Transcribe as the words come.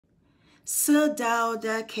Sir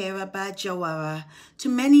Dawda Kairaba Jawara. To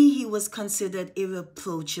many he was considered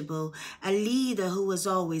irreproachable, a leader who was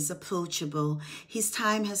always approachable. His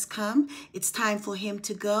time has come, it's time for him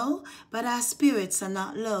to go, but our spirits are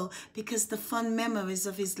not low because the fond memories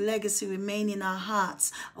of his legacy remain in our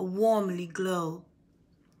hearts, a warmly glow.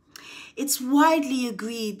 It's widely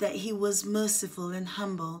agreed that he was merciful and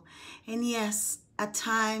humble, and yes, at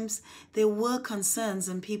times, there were concerns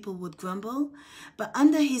and people would grumble, but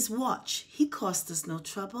under his watch, he caused us no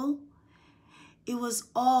trouble. It was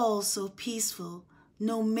all so peaceful,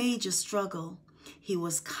 no major struggle. He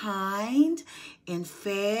was kind and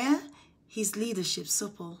fair, his leadership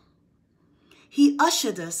supple. He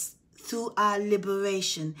ushered us through our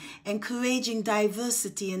liberation, encouraging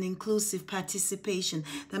diversity and inclusive participation.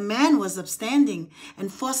 The man was upstanding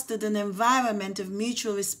and fostered an environment of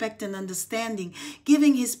mutual respect and understanding,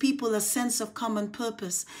 giving his people a sense of common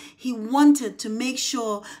purpose. He wanted to make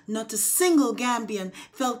sure not a single Gambian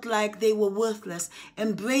felt like they were worthless.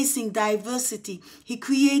 Embracing diversity, he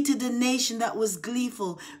created a nation that was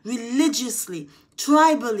gleeful, religiously,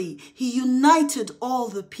 tribally. He united all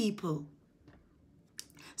the people.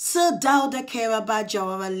 Sir Dawda Kairaba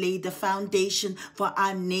Jawara laid the foundation for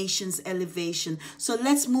our nation's elevation. So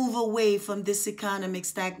let's move away from this economic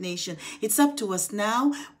stagnation. It's up to us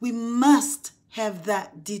now. We must have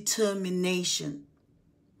that determination.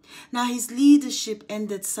 Now, his leadership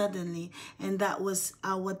ended suddenly, and that was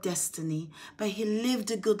our destiny. But he lived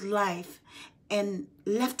a good life and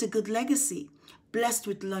left a good legacy, blessed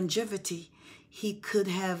with longevity. He could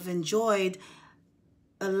have enjoyed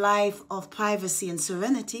a life of privacy and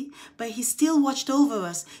serenity, but he still watched over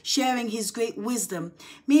us, sharing his great wisdom.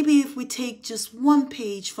 Maybe if we take just one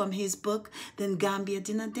page from his book, then Gambia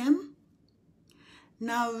dinna dem.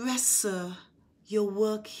 Now rest, sir, your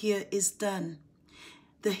work here is done.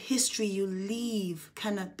 The history you leave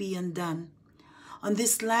cannot be undone. On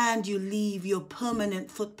this land you leave your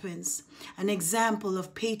permanent footprints, an example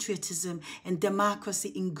of patriotism and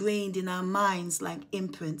democracy ingrained in our minds like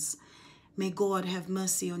imprints. May God have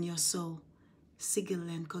mercy on your soul. Sigil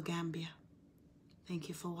and Gambia. Thank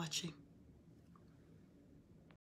you for watching.